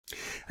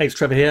It's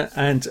Trevor here,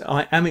 and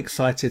I am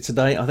excited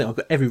today. I think I've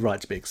got every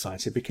right to be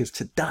excited because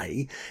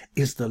today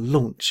is the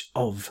launch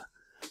of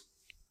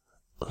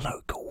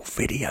Local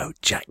Video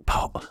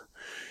Jackpot.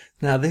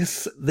 Now,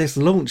 this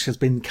launch has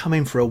been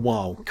coming for a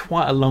while,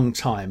 quite a long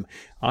time.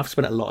 I've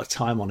spent a lot of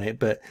time on it,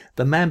 but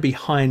the man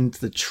behind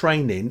the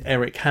training,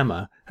 Eric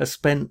Hammer, has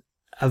spent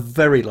a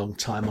very long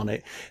time on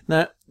it.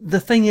 Now,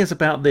 the thing is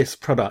about this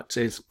product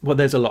is, well,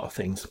 there's a lot of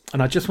things,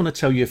 and I just want to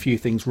tell you a few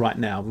things right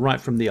now, right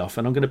from the off,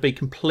 and I'm going to be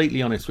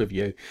completely honest with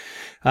you.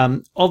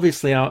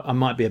 Obviously, I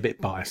might be a bit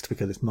biased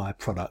because it's my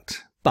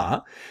product,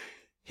 but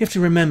you have to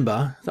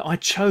remember that I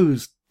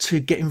chose to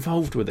get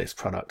involved with this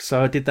product,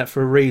 so I did that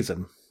for a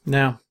reason.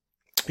 Now,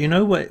 you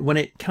know, when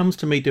it comes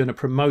to me doing a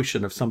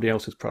promotion of somebody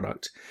else's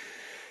product,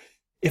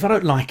 if I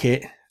don't like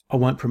it, I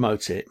won't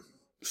promote it.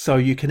 So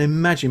you can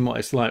imagine what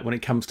it's like when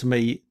it comes to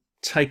me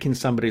taking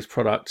somebody's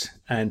product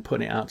and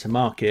putting it out to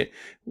market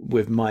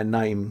with my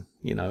name,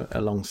 you know,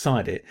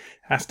 alongside it. It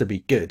has to be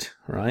good,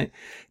 right?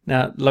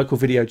 Now, Local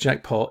Video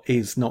Jackpot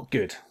is not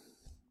good.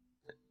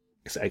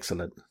 It's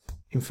excellent.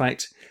 In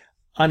fact,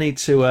 I need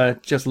to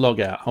just log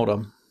out. Hold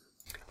on.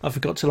 I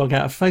forgot to log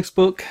out of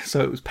Facebook,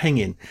 so it was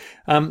pinging.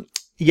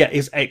 Yeah,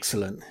 it's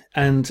excellent,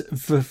 and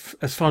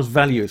as far as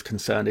value is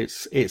concerned,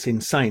 it's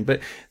insane. But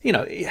you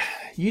know,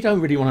 you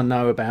don't really want to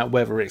know about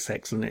whether it's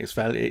excellent,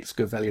 it's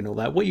good value, and all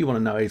that. What you want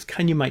to know is,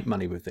 can you make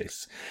money with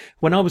this?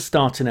 When I was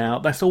starting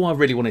out, that's all I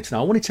really wanted to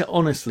know. I wanted to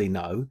honestly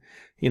know.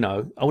 You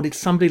know, I wanted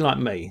somebody like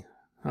me.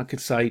 I could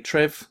say,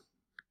 Trev,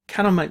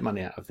 can I make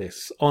money out of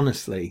this?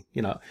 Honestly,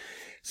 you know.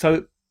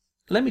 So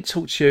let me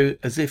talk to you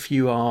as if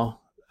you are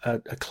a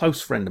close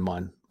friend of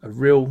mine, a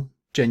real,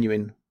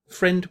 genuine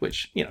friend,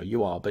 which you know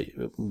you are, but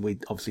we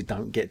obviously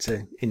don't get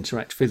to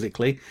interact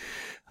physically.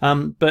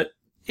 But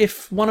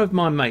if one of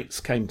my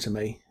mates came to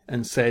me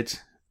and said,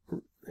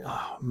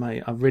 "Oh,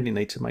 mate, I really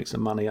need to make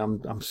some money.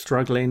 I'm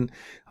struggling.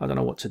 I don't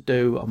know what to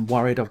do. I'm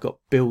worried. I've got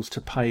bills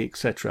to pay,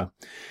 etc."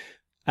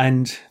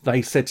 And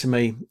they said to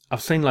me,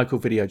 "I've seen Local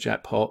Video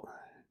Jackpot.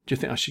 Do you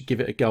think I should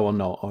give it a go or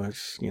not? Or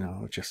it's, you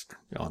know, just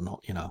or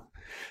not? You know?"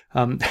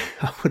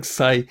 I would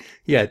say,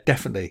 yeah,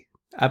 definitely,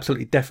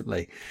 absolutely,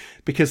 definitely,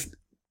 because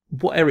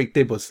what Eric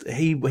did was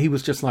he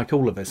was just like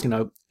all of us, you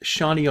know,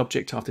 shiny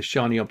object after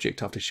shiny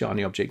object after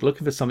shiny object,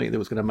 looking for something that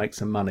was going to make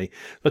some money,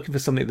 looking for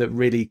something that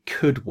really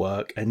could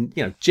work and,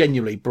 you know,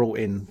 genuinely brought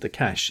in the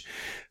cash.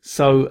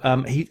 So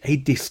he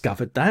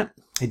discovered that.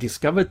 He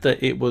discovered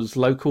that it was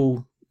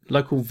local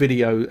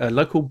video,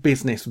 local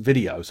business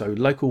video, so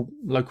local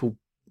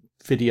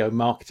video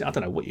marketing. I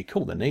don't know what you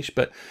call the niche,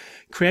 but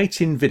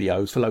creating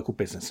videos for local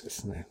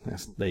businesses.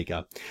 There you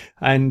go.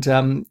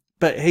 And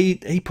but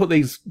he put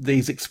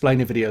these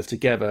explainer videos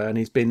together, and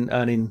he's been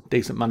earning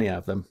decent money out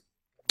of them.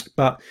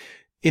 But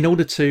in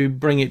order to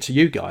bring it to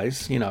you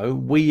guys, you know,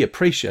 we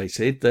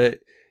appreciated that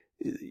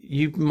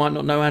you might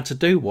not know how to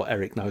do what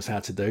Eric knows how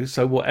to do.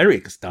 So what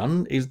Eric's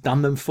done is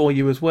done them for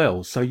you as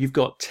well. So you've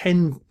got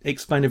 10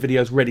 explainer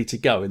videos ready to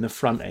go in the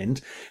front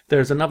end.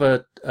 There's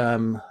another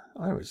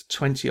I don't know, it's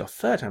 20 or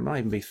 30, it might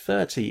even be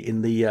 30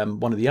 in the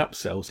one of the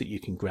upsells that you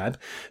can grab.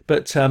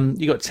 But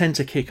you got 10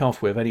 to kick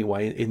off with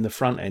anyway in the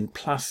front end,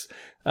 plus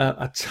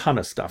a ton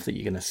of stuff that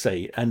you're going to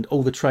see and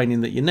all the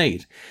training that you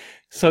need.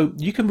 So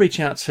you can reach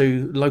out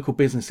to local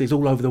businesses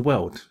all over the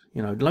world.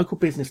 You know, local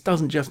business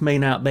doesn't just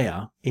mean out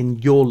there in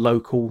your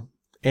local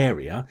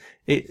area.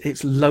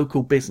 It's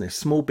local business,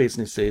 small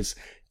businesses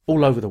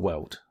all over the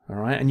world. All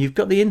right, and you've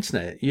got the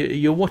internet.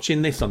 You're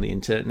watching this on the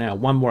internet now,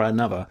 one way or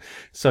another.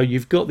 So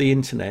you've got the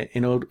internet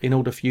in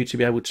order for you to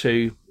be able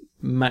to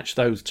match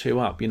those two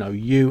up. You know,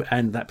 you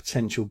and that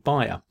potential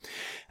buyer.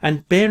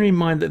 And bear in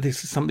mind that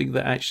this is something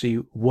that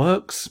actually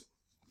works.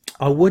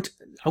 I would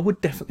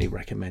definitely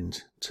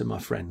recommend to my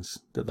friends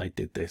that they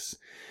did this.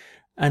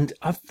 And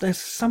there's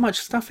so much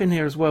stuff in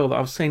here as well that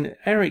I've seen.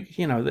 Eric,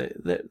 you know,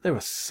 there are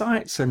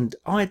sites and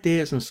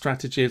ideas and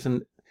strategies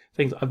and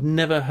things I've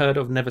never heard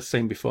of, never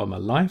seen before in my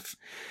life.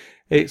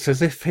 It's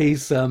as if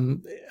he's, I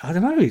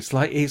don't know,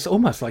 it's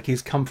almost like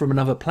he's come from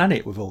another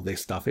planet with all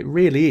this stuff. It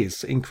really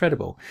is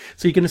incredible.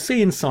 So you're going to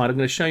see inside, I'm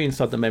going to show you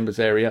inside the members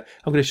area.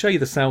 I'm going to show you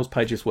the sales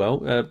page as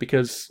well,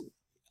 because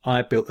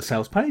I built the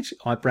sales page.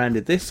 I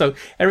branded this. So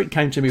Eric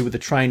came to me with the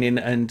training,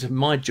 and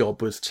my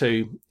job was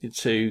to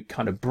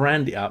kind of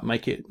brand it up,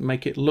 make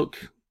it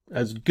look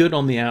as good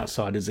on the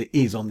outside as it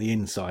is on the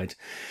inside.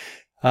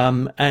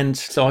 And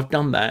so I've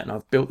done that, and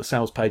I've built the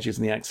sales pages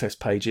and the access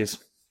pages,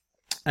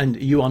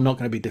 and you are not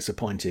going to be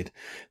disappointed.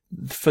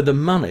 For the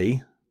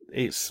money,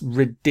 it's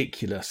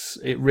ridiculous.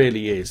 It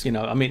really is. You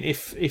know, I mean,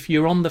 if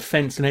you're on the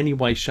fence in any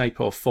way, shape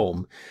or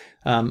form,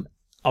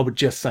 I would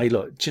just say,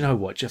 look, do you know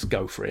what? Just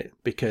go for it,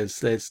 because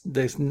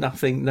there's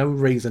no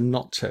reason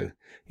not to.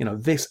 You know,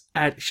 this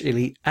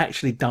actually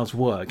does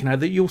work. You know,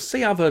 that you'll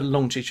see other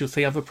launches, you'll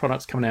see other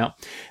products coming out,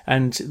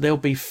 and they'll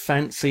be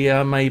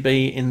fancier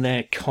maybe in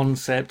their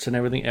concept and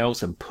everything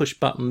else, and push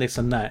button this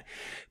and that.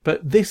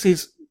 But this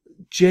is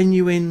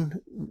genuine,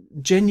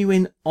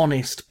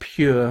 honest,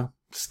 pure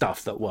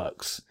stuff that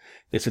works.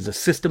 This is a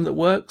system that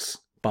works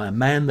by a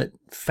man that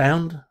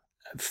found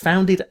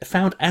found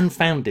and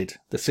founded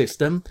the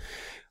system,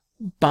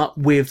 but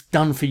with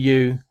done for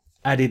you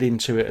added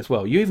into it as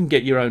well. You even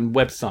get your own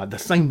website, the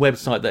same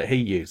website that he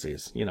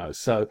uses, you know.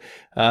 So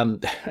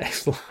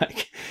it's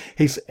like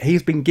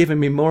he's been giving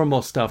me more and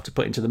more stuff to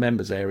put into the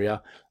members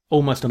area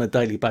almost on a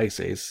daily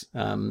basis,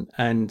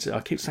 and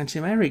I keep saying to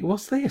him, Eric,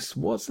 what's this?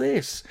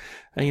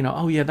 And, you know,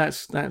 oh yeah,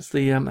 that's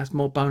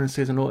more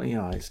bonuses and all. You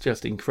know, it's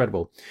just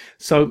incredible.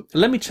 So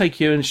let me take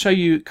you and show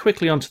you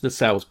quickly onto the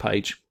sales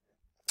page.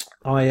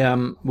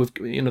 With,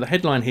 you know, the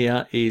headline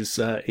here is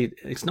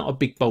it's not a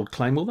big bold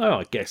claim, although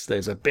I guess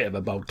there's a bit of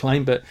a bold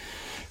claim, but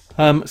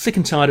sick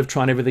and tired of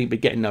trying everything but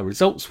getting no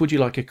results. Would you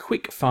like a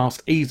quick,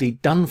 fast, easy,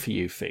 done for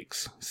you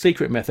fix?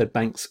 Secret method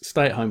banks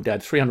stay at home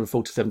dad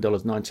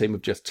 $347.19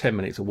 with just 10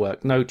 minutes of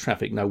work, no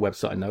traffic, no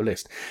website, no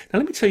list. Now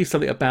let me tell you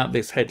something about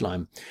this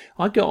headline.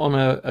 I got on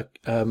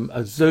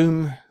a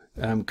Zoom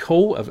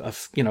call,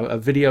 a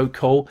video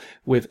call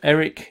with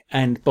Eric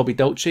and Bobby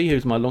Dolce,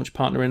 who's my launch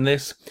partner in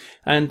this,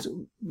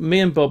 and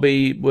me and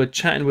Bobby were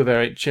chatting with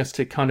Eric just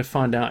to kind of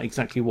find out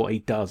exactly what he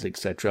does,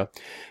 etc.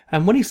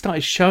 And when he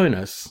started showing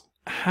us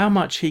how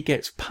much he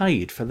gets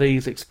paid for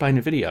these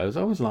explainer videos,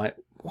 I was like,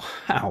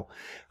 wow,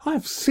 I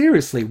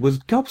seriously was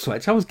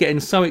gobsmacked. I was getting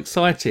so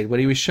excited when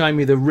he was showing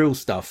me the real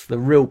stuff, the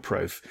real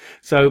proof.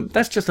 So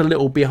that's just a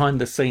little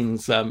behind the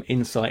scenes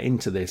insight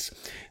into this.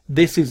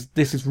 This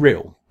is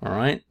real, all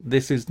right?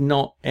 This is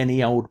not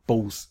any old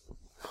balls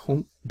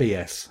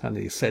BS. And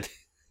he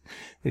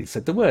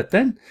said the word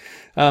then.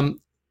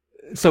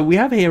 So we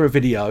have here a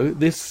video.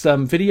 This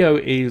video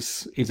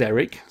is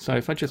Eric. So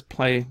if I just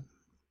play,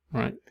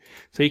 right,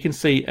 so you can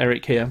see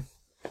Eric here,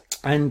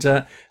 and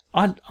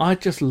I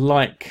just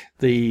like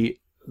the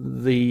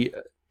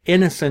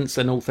innocence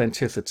and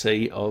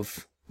authenticity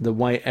of the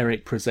way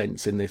Eric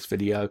presents in this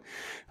video.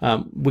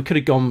 We could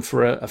have gone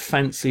for a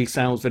fancy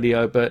sales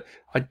video, but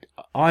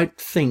I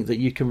think that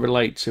you can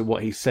relate to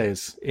what he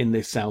says in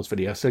this sales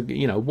video. So,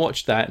 you know,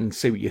 watch that and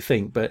see what you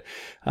think. But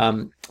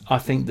I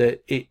think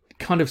that it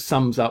kind of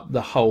sums up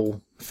the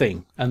whole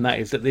thing, and that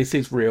is that this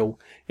is real,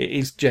 it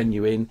is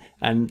genuine,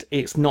 and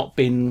it's not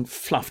been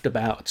fluffed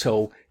about at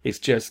all. It's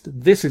just,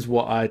 this is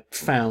what I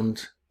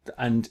found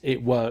and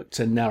it worked,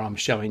 and now I'm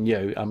showing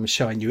you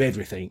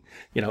everything,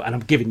 you know, and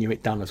I'm giving you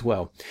it done as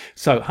well.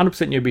 So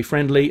 100% newbie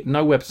friendly,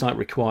 no website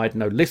required,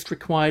 no list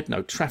required,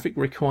 no traffic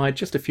required,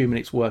 just a few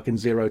minutes work and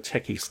zero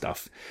techie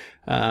stuff.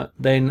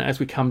 Then as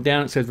we come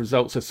down, it says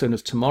results as soon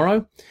as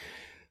tomorrow.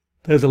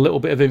 There's a little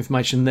bit of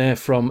information there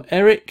from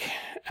Eric,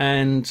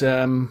 and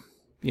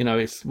you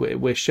know,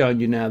 we're showing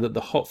you now that the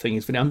hot thing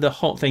is video, and the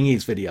hot thing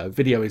is video.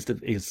 Video is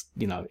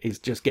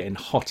just getting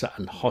hotter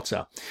and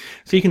hotter.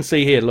 So you can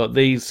see here, look,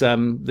 these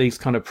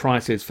kind of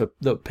prices for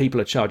that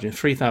people are charging: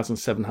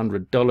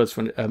 $3,700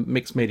 for a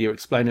mixed media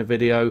explainer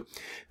video,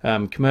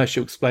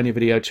 commercial explainer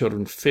video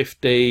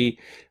 $250,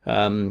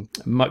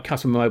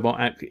 custom mobile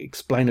app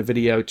explainer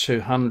video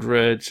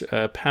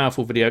 $200,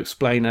 powerful video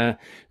explainer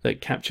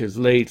that captures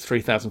leads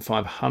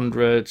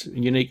 $3,500,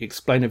 unique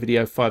explainer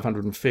video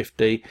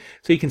 $550.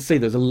 So you can see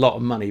there's a lot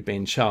of money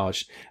being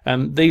charged.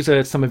 These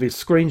are some of his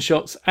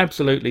screenshots,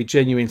 absolutely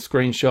genuine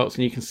screenshots,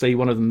 and you can see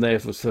one of them there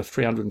was for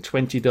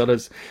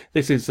 $320.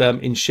 This is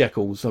in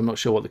shekels. I'm not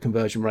sure what the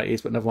conversion rate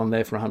is, but another one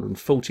there for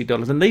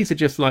 $140. And these are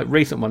just like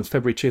recent ones,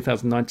 February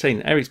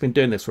 2019. Eric's been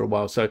doing this for a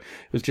while, so it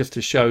was just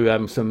to show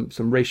some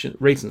recent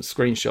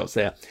screenshots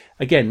there.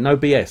 Again, no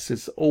BS.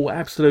 It's all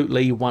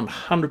absolutely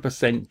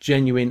 100%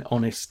 genuine,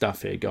 honest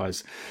stuff here,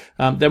 guys.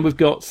 Then we've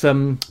got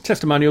some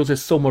testimonials.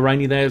 There's Saul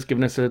Moraney there, has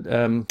given us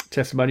a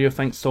testimonial.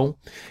 Thanks, Saul.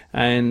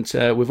 And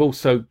we've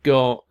also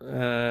got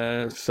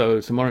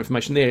so some more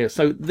information there.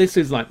 So this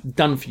is like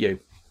done for you.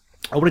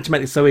 I wanted to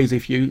make this so easy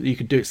for you. You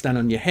could do it stand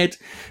on your head.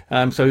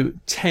 So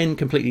 10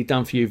 completely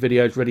done for you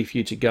videos ready for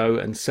you to go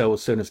and sell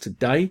as soon as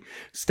today.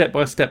 Step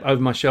by step,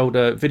 over my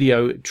shoulder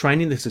video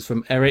training. This is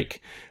from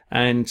Eric.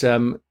 And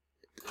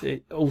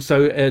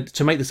also,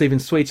 to make this even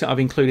sweeter, I've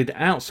included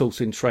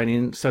outsourcing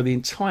training, so the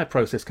entire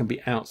process can be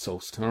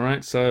outsourced. All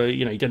right, so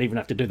you know, you don't even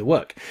have to do the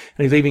work.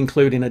 And he's even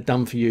including a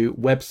done for you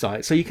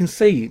website, so you can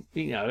see,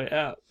 you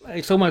know,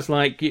 it's almost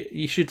like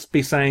you should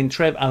be saying,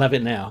 Trev, I'll have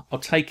it now, I'll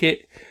take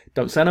it.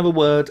 Don't say another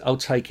word, I'll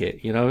take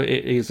it. You know, it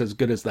is as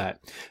good as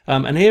that.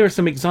 And here are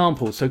some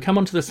examples. So come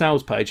onto the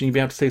sales page and you'll be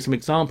able to see some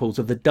examples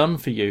of the done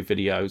for you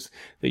videos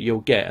that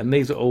you'll get. And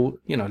these are all,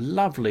 you know,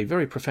 lovely,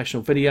 very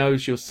professional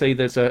videos. You'll see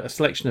there's a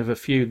selection of a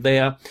few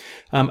there.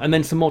 And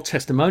then some more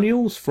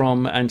testimonials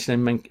from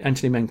Anthony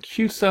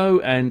Mancuso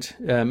and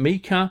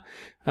Mika.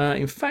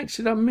 In fact,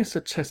 did I miss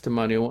a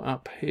testimonial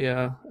up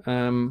here?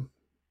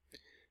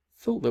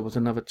 Thought there was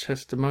another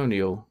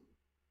testimonial.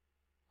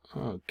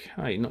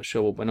 Okay, not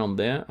sure what went on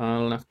there.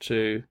 I'll have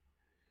to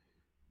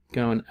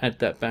go and add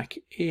that back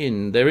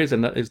in. There's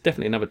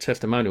definitely another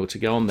testimonial to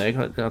go on there.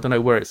 I don't know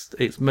where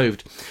it's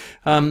moved.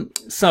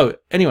 So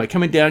anyway,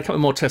 coming down, a couple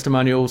more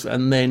testimonials,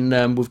 and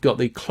then we've got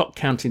the clock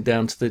counting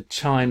down to the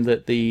chime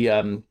that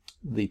the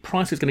the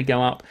price is going to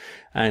go up,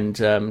 and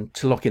to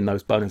lock in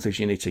those bonuses,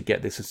 you need to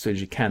get this as soon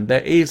as you can.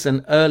 There is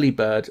an early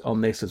bird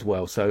on this as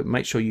well, so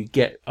make sure you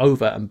get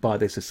over and buy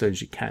this as soon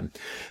as you can.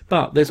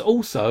 But there's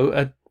also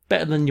a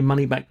better than your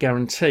money back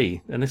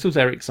guarantee, and this was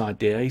Eric's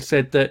idea. He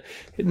said that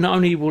not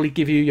only will he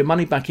give you your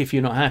money back if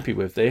you're not happy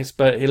with this,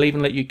 but he'll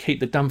even let you keep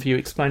the done for you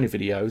explainer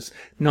videos,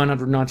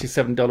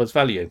 $997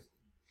 value.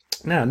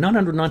 Now,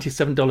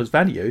 $997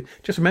 value,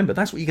 just remember,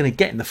 that's what you're going to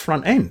get in the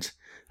front end,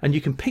 and you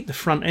can pick the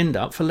front end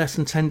up for less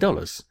than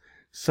 $10.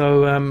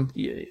 So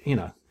you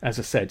know, as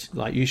I said,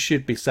 like, you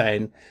should be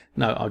saying,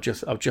 no, I'll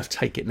just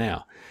take it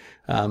now.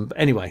 But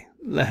anyway,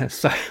 let's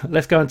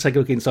go and take a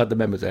look inside the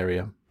members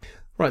area.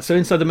 Right, so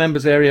inside the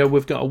members area,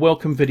 we've got a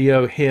welcome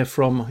video here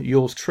from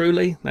yours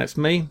truly. That's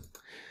me.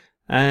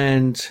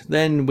 And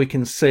then we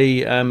can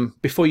see,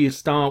 before you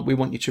start, we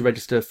want you to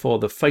register for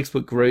the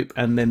Facebook group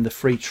and then the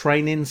free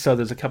training. So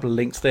there's a couple of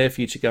links there for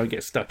you to go and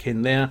get stuck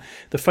in there.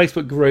 The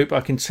Facebook group,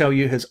 I can tell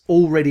you, has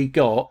already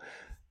got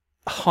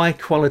high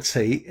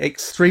quality,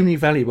 extremely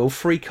valuable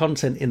free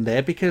content in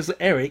there, because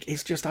Eric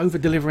is just over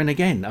delivering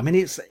again. I mean,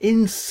 it's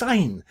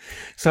insane.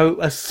 So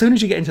as soon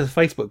as you get into the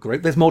Facebook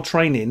group, there's more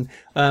training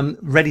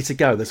ready to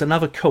go. There's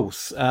another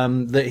course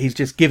that he's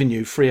just given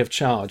you free of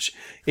charge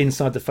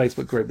inside the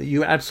Facebook group that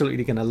you're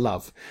absolutely going to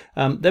love.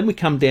 Then we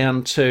come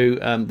down to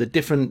the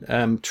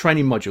different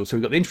training modules. So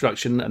we've got the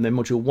introduction, and then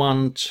module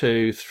 1,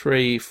 2,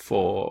 3,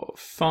 4,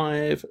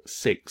 5,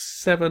 6,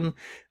 7,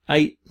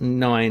 8,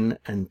 9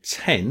 and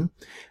 10,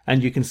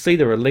 and you can see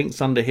there are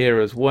links under here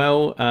as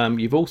well.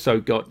 You've also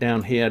got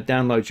down here,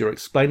 download your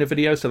explainer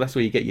video, so that's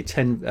where you get your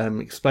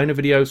 10 explainer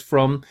videos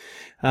from.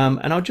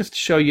 And I'll just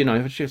show you,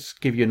 I'll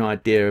just give you an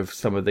idea of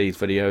some of these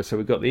videos. So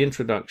we've got the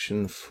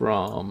introduction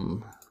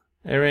from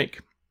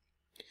Eric,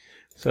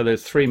 so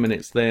there's 3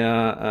 minutes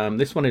there.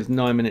 This one is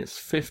 9 minutes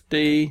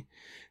 50,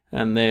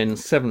 and then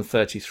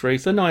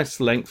 7:33, so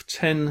nice length.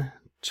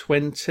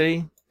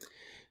 10:20,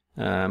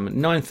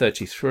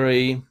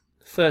 9:33,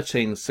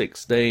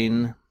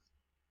 13:16,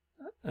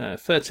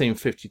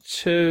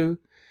 13:52,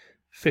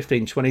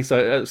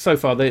 15:20. So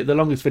far the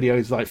longest video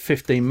is like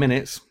 15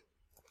 minutes.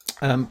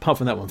 Apart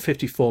from that one,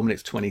 54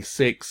 minutes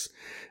 26,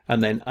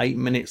 and then 8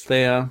 minutes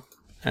there,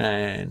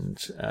 and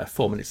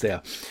 4 minutes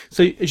there.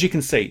 So as you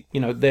can see,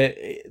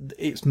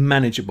 it's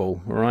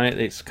manageable, right?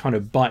 It's kind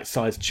of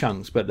bite-sized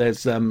chunks, but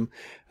there's a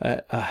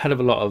hell of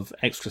a lot of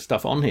extra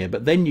stuff on here.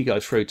 But then you go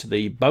through to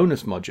the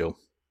bonus module.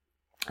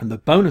 And the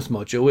bonus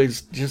module is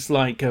just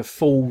like a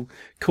full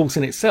course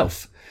in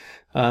itself,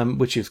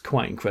 which is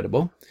quite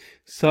incredible.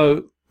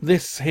 So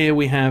this here,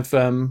 we have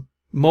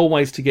more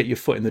ways to get your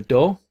foot in the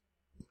door.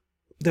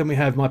 Then we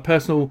have my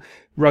personal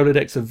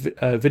Rolodex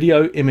of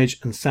video, image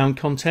and sound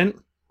content.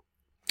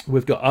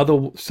 We've got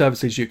other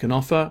services you can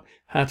offer,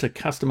 how to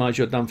customize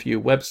your done for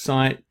you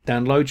website,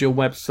 download your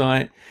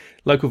website,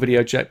 Local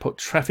Video Jackpot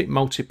traffic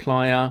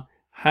multiplier,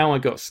 how I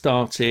got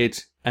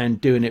started,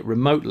 and doing it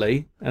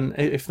remotely. And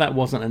if that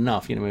wasn't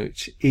enough,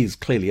 which is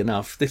clearly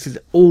enough, this is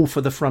all for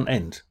the front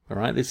end. All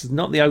right, this is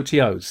not the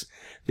OTOs.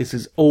 This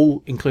is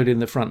all included in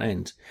the front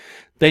end.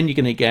 Then you're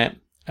going to get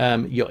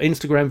your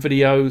Instagram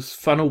videos,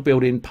 funnel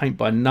building, paint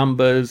by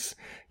numbers,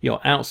 your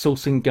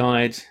outsourcing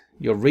guide,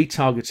 your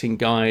retargeting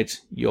guide,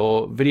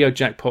 your Video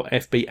Jackpot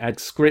FB ad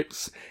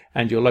scripts,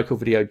 and your Local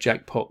Video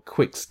Jackpot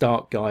quick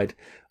start guide,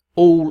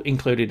 all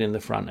included in the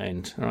front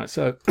end. All right,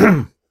 so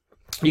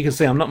you can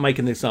see I'm not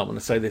making this up when I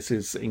say this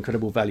is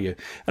incredible value.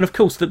 And of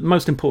course, the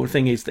most important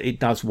thing is that it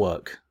does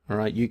work. All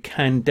right, you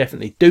can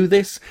definitely do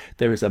this.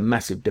 There is a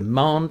massive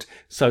demand.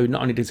 So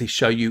not only does he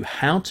show you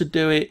how to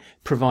do it,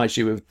 provides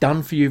you with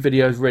done for you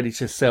videos ready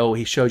to sell,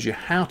 he shows you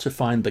how to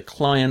find the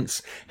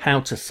clients, how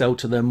to sell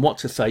to them, what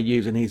to say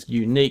using his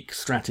unique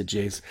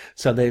strategies.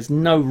 So there's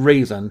no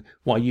reason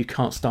why you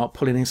can't start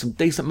pulling in some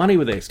decent money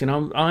with this.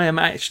 I am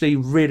actually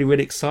really,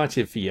 really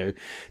excited for you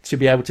to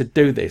be able to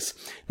do this.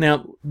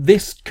 Now,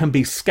 this can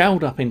be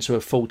scaled up into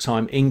a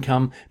full-time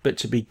income, but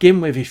to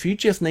begin with, if you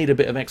just need a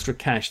bit of extra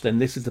cash, then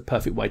this is the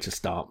perfect way to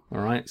start. All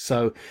right,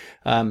 so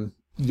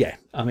yeah,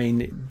 I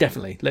mean,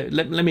 definitely.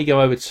 Let me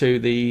go over to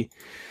the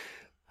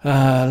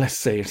let's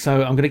see.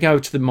 So I'm going to go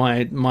to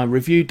my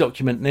review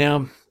document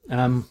now.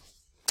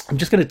 I'm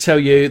just going to tell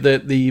you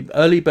that the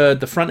early bird,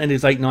 the front end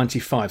is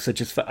 $8.95. So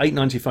just for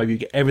 $8.95, you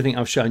get everything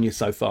I've shown you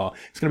so far.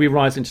 It's going to be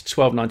rising to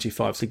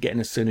 $12.95. So get in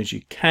as soon as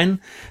you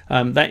can.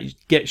 That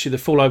gets you the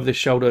full over the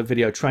shoulder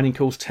video training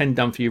course, 10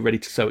 done for you, ready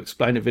to sell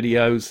explainer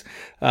videos.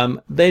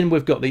 Then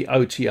we've got the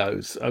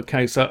OTOs.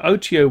 Okay, so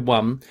OTO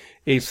 1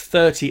 is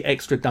 30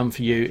 extra done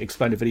for you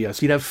explainer videos.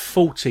 So you'd have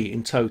 40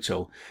 in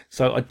total.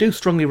 So I do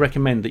strongly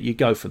recommend that you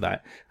go for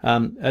that.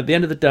 At the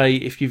end of the day,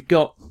 if you've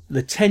got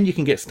the 10 you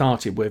can get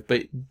started with,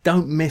 but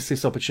don't miss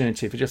this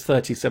opportunity for just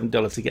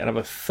 $37 to get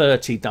another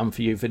 30 done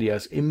for you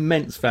videos.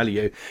 Immense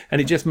value.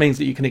 And it just means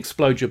that you can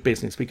explode your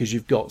business because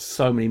you've got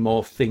so many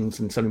more things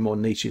and so many more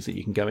niches that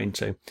you can go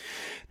into.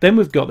 Then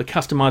we've got the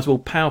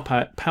customizable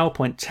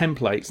PowerPoint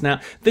templates.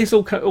 Now, this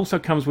also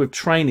comes with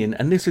training,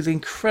 and this is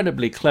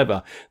incredibly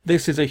clever.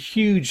 This is a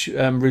huge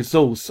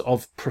resource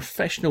of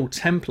professional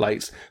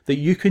templates that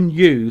you can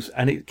use,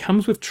 and it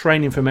comes with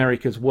training from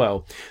Eric as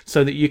well,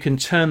 so that you can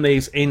turn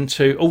these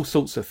into all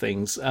sorts of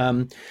things.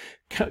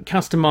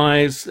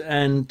 Customize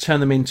and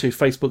turn them into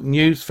Facebook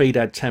news feed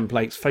ad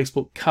templates,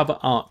 Facebook cover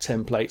art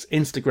templates,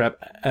 Instagram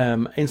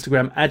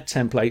ad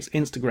templates,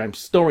 Instagram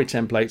story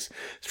templates,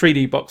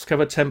 3D box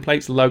cover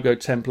templates, logo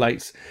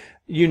templates,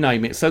 you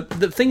name it. So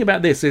the thing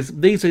about this is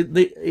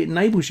it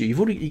enables you.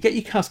 You get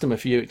your customer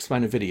for you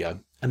explain a video,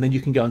 and then you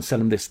can go and sell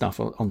them this stuff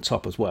on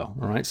top as well.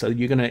 All right, so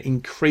you're going to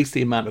increase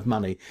the amount of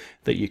money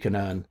that you can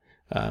earn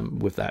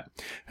with that.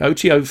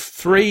 OTO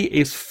 3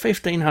 is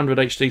 1500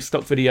 HD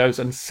stock videos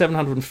and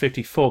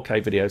 750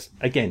 4K videos.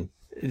 Again,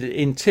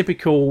 in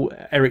typical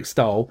Eric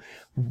style,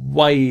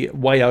 way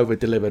over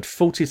delivered.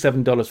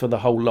 $47 for the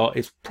whole lot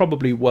is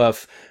probably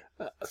worth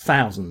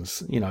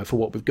thousands, you know, for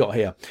what we've got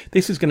here.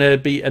 This is going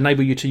to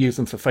enable you to use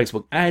them for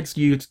Facebook ads,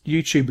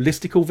 YouTube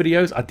listicle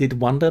videos. I did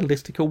wonder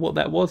listicle what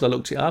that was. I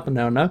looked it up and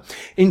now I know.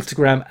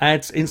 Instagram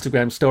ads,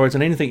 Instagram stories,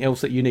 and anything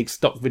else that you need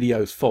stock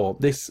videos for.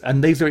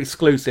 And these are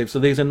exclusive, so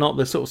these are not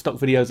the sort of stock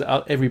videos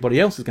that everybody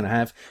else is going to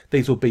have.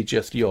 These will be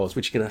just yours,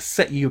 which are going to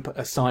set you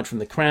aside from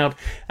the crowd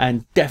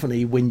and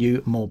definitely win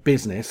you more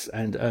business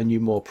and earn you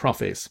more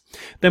profits.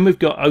 Then we've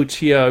got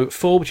OTO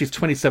 4, which is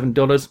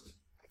 $27.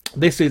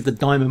 This is the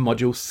diamond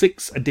module,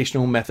 6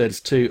 additional methods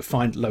to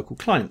find local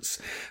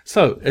clients.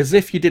 So as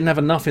if you didn't have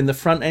enough in the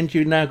front end,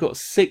 you now got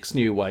 6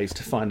 new ways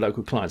to find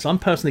local clients. I'm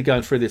personally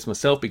going through this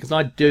myself because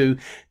I do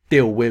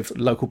deal with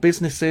local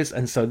businesses,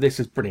 and so this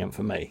is brilliant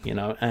for me, you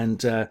know,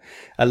 and a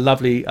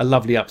lovely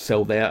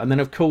upsell there. And then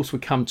of course we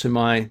come to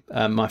my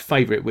my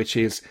favorite, which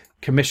is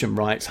commission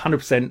rights,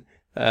 100%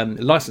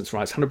 license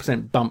rights,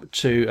 100% bump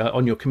to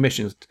on your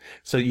commissions,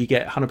 so you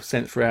get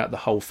 100% throughout the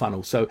whole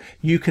funnel. So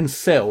you can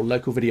sell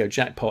Local Video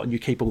Jackpot and you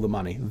keep all the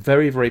money.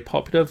 Very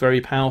popular,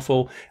 very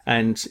powerful,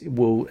 and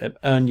will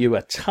earn you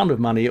a ton of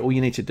money. All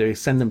you need to do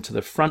is send them to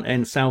the front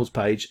end sales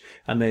page,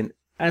 and then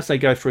as they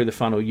go through the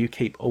funnel, you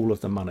keep all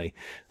of the money.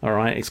 All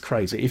right, it's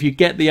crazy. If you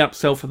get the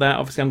upsell for that,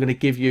 obviously I'm going to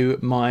give you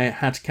my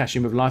how to cash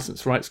in with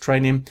license rights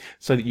training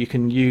so that you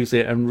can use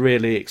it and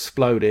really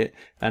explode it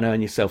and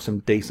earn yourself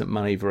some decent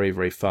money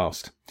very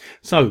fast.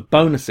 So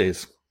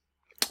bonuses.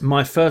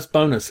 My first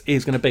bonus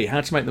is going to be how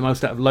to make the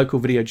most out of Local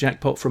Video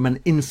Jackpot from an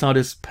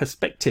insider's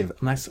perspective,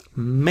 and that's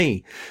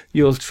me,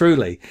 yours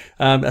truly.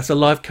 That's a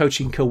live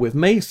coaching call with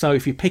me, so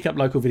if you pick up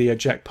Local Video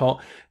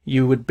Jackpot,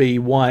 you would be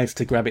wise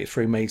to grab it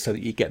through me so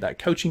that you get that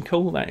coaching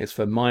call. That is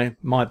for my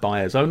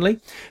buyers only.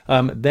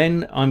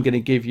 Then I'm going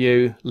to give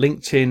you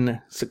LinkedIn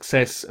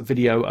Success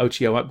Video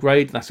OTO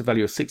Upgrade. That's a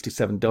value of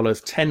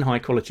 $67. 10 high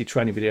quality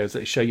training videos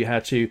that show you how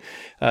to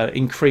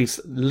increase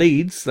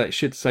leads. That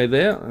should say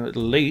there,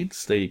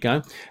 leads, there you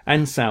go,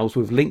 and sales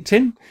with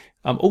LinkedIn.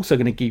 I'm also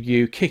going to give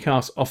you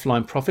kick-ass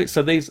offline profits.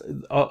 So these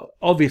are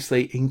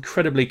obviously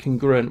incredibly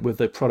congruent with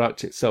the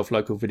product itself,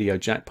 Local Video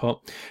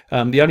Jackpot.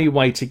 The only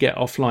way to get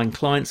offline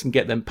clients and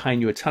get them paying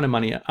you a ton of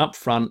money up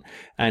front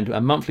and a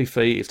monthly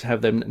fee is to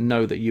have them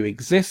know that you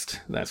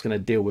exist. That's going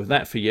to deal with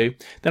that for you.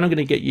 Then I'm going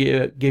to get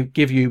you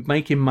give you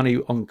making money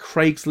on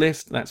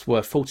Craigslist. That's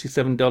worth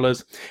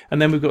 $47.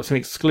 And then we've got some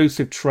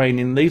exclusive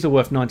training. These are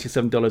worth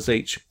 $97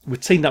 each. We've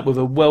teamed up with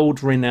a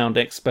world-renowned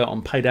expert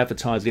on paid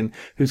advertising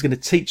who's going to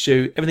teach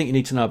you everything you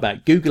need to know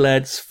about Google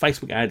ads,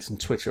 Facebook ads, and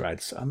Twitter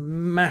ads. A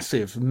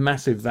massive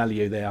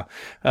value there.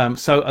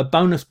 So a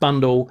bonus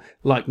bundle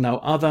like no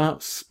other,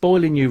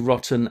 spoiling you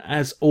rotten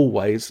as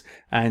always,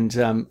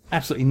 and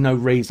absolutely no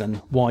reason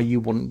why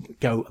you wouldn't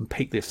go and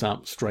pick this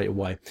up straight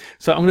away.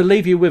 So I'm going to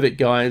leave you with it,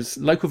 guys.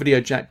 Local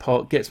Video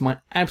Jackpot gets my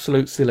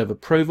absolute seal of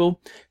approval.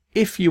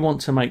 If you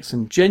want to make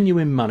some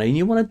genuine money and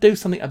you want to do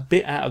something a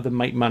bit out of the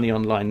make money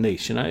online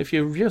niche, you know, if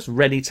you're just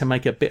ready to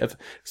make a bit of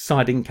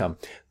side income,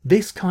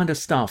 this kind of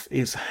stuff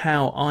is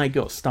how I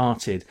got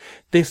started.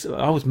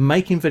 I was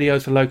making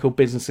videos for local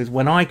businesses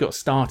when I got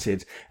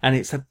started, and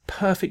it's a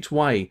perfect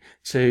way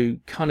to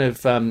kind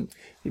of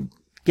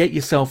get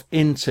yourself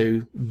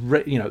into,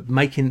 you know,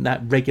 making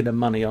that regular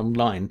money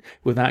online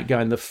without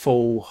going the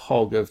full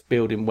hog of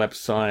building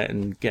website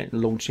and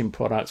launching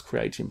products,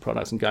 creating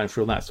products, and going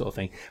through all that sort of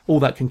thing. All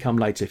that can come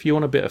later. If you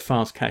want a bit of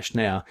fast cash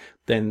now,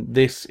 then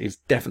this is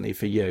definitely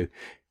for you.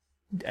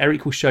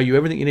 Eric will show you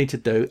everything you need to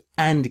do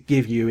and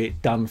give you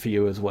it done for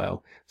you as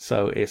well.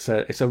 So it's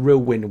a real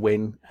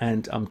win-win,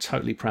 and I'm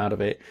totally proud of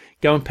it.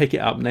 Go and pick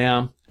it up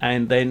now,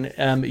 and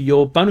then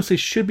your bonuses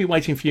should be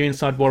waiting for you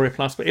inside Warrior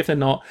Plus. But if they're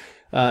not,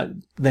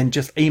 then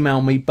just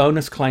email me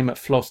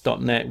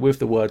bonusclaim@floss.net with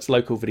the words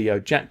Local Video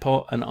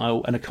Jackpot and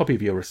a copy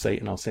of your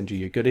receipt, and I'll send you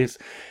your goodies.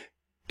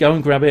 Go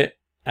and grab it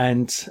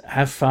and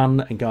have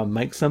fun and go and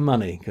make some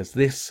money, because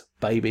this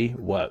baby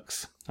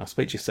works. I'll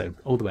speak to you soon.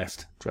 All the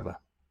best, Trevor.